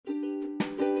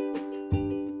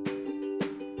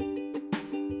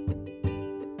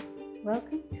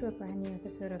Welcome to a brand new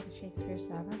episode of the Shakespeare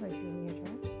Saga by Julia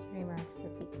George. Today marks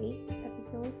the 8th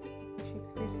episode of the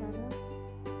Shakespeare Saga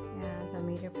and a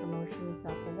major promotions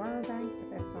of the Wire Bank,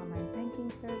 the best online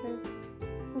banking service,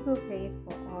 Google Pay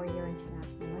for all your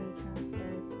international money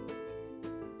transfers,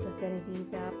 the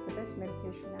Zenadies app, the best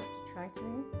meditation app to try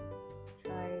today.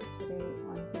 Try today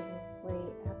on Google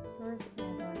Play App Stores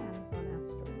and on Amazon App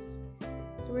Stores.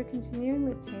 So we're continuing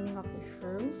with Taming of the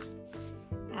Shrew,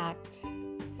 Act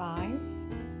 5.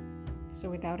 So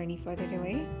without any further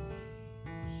delay,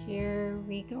 here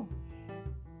we go.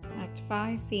 Act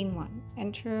 5, Scene 1.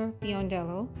 Enter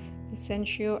Biondello,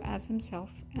 Lucentio as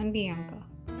himself, and Bianca.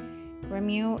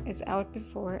 Romeo is out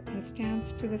before and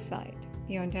stands to the side.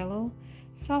 Biondello,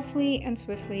 softly and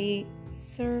swiftly,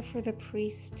 Sir, for the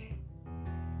priest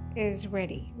is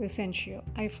ready. Lucentio,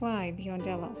 I fly,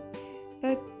 Biondello,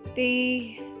 but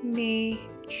they may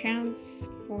chance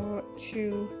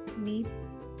to meet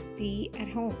thee at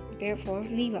home, therefore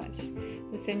leave us.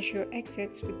 Lucentio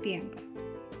exits with Bianca.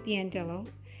 Biondello,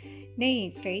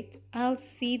 nay, faith, I'll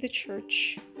see the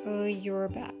church you're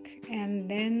back, and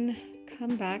then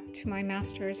come back to my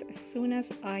masters as soon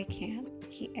as I can.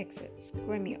 He exits.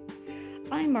 Gremio,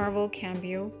 I marvel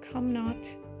Cambio come not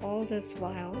all this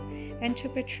while, and to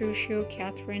Petruchio,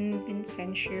 Catherine,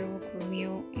 Vincentio,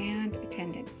 Grumio, and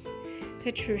attendants.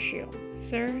 Petruchio,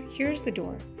 sir, here's the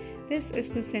door. This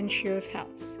is Lucentio's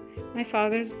house. My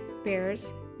father's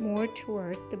bears more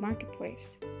toward the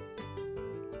marketplace.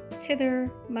 Thither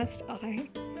must I,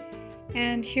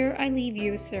 and here I leave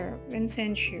you, sir.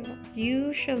 Vincentio,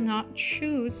 you shall not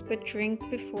choose but drink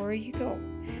before you go.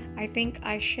 I think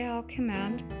I shall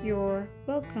command your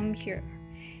welcome here,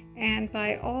 and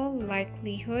by all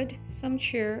likelihood some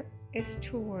cheer is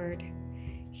toward.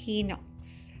 He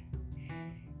knocks.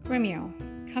 Gremio,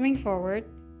 coming forward,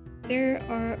 there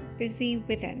are busy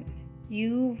within.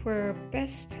 You were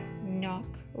best knock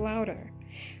louder.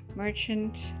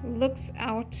 Merchant looks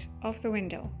out of the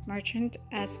window. Merchant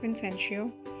as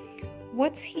Vincentio.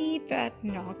 What's he that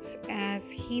knocks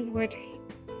as he would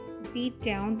beat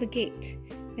down the gate?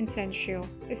 Vincentio,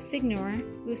 is Signor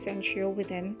Lucentio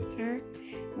within, sir?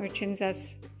 Merchant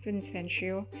as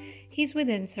Vincentio. He's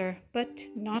within, sir, but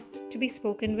not to be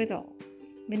spoken withal.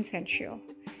 Vincentio.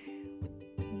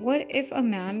 What if a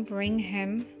man bring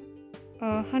him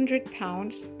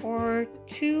 £100 or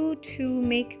two to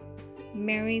make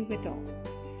merry withal?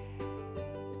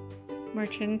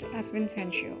 Merchant as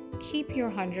Vincentio. Keep your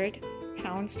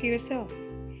 £100 to yourself.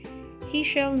 He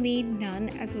shall need none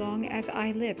as long as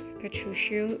I live.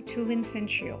 Petruchio to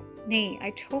Vincentio. Nay, I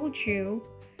told you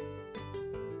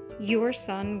your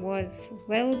son was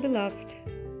well beloved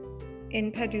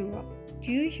in Padua.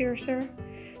 Do you hear, sir?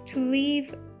 To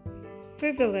leave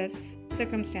frivolous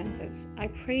circumstances, I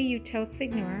pray you tell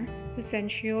Signor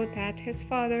Lucentio that his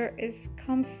father is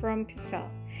come from Pisa,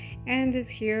 and is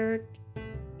here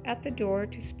at the door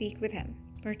to speak with him.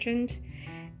 Merchant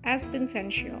as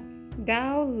Vincentio,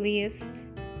 thou liest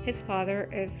his father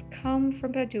is come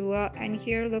from Padua, and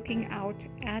here looking out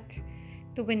at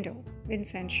the window.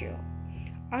 Vincentio,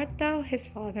 art thou his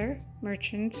father?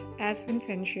 Merchant as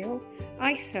Vincentio,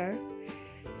 I, sir.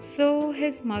 So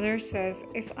his mother says,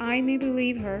 if I may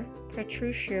believe her.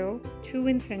 Petruchio to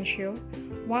Vincentio,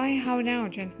 why, how now,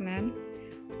 gentlemen?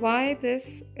 Why,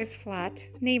 this is flat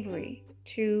knavery,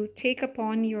 to take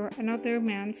upon your another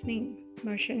man's name.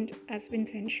 Merchant as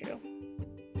Vincentio.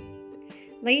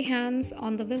 Lay hands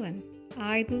on the villain.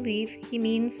 I believe he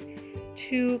means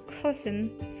to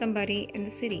cozen somebody in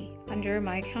the city under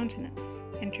my countenance.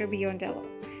 Enter Biondello.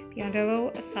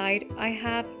 Biondello aside, I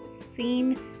have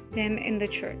seen them in the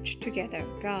church together.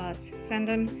 Gods, send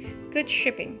them good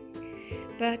shipping.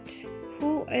 But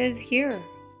who is here?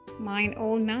 Mine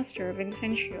old master,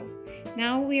 Vincentio.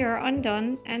 Now we are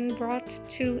undone and brought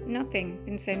to nothing.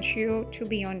 Vincentio to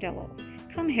Biondello.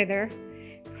 Come hither,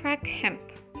 crack hemp.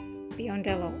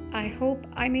 Biondello. I hope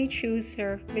I may choose,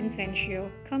 sir. Vincentio.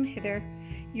 Come hither,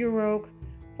 you rogue.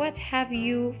 What, have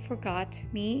you forgot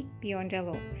me?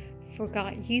 Biondello.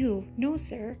 Forgot you? No,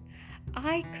 sir.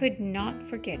 I could not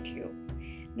forget you,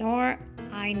 nor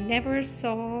I never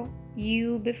saw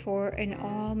you before in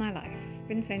all my life.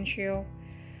 Vincentio.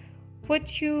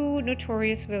 What, you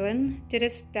notorious villain,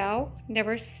 didst thou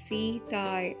never see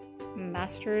thy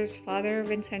master's father,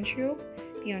 Vincentio?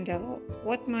 Biondello.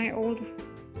 What, my old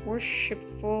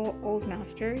worshipful old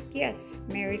master? Yes,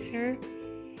 marry, sir.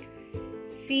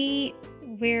 See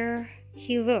where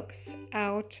he looks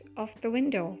out of the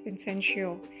window.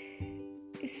 Vincentio.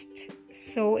 Is't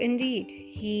so indeed.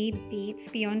 He beats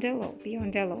Biondello.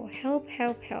 Biondello. Help,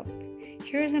 help, help.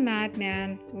 Here's a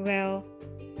madman. Well,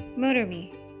 murder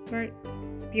me.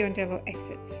 Biondello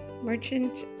exits.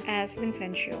 Merchant as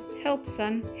Vincentio. Help,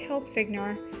 son. Help,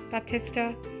 Signor.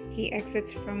 Baptista. He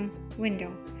exits from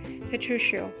window.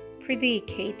 Petruchio. Prithee,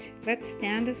 Kate, let's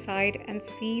stand aside and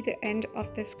see the end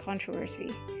of this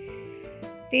controversy.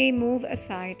 They move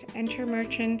aside. Enter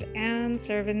merchant and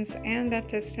servants and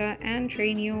Baptista and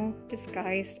Tranio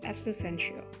disguised as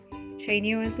Lucentio.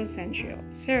 Tranio as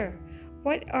Lucentio. Sir,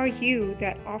 what are you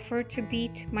that offer to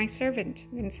beat my servant,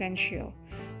 Vincentio?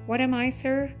 What am I,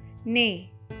 sir?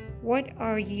 Nay, what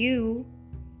are you,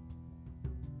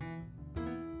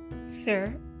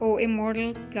 sir? O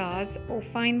immortal gauze, O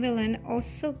fine villain, O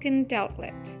silken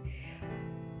doublet,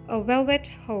 a velvet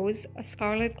hose, a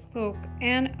scarlet cloak,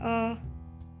 and a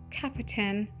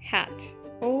capitan hat.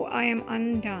 Oh, I am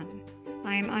undone.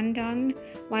 I am undone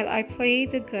while I play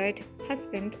the good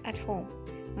husband at home.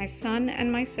 My son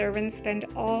and my servants spend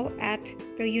all at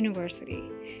the university.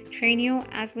 Tranio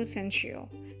as Lucentio.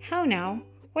 How now?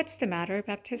 What's the matter,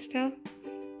 Baptista?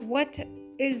 What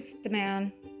is the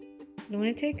man?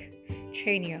 Lunatic?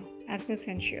 Tranio as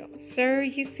Lucentio. Sir,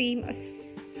 you seem a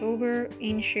sober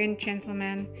ancient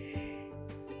gentleman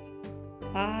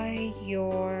by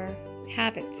your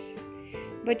habits,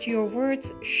 but your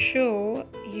words show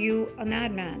you a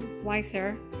madman. Why,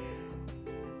 sir?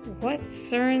 What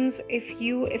cerns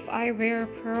if I wear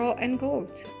pearl and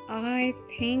gold? I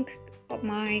thank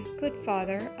my good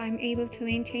father I'm able to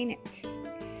maintain it.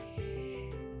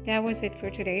 That was it for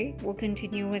today. We'll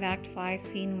continue with Act 5,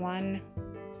 Scene 1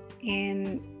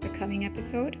 in the coming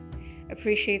episode.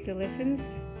 Appreciate the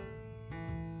listens.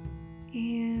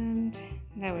 And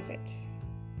that was it.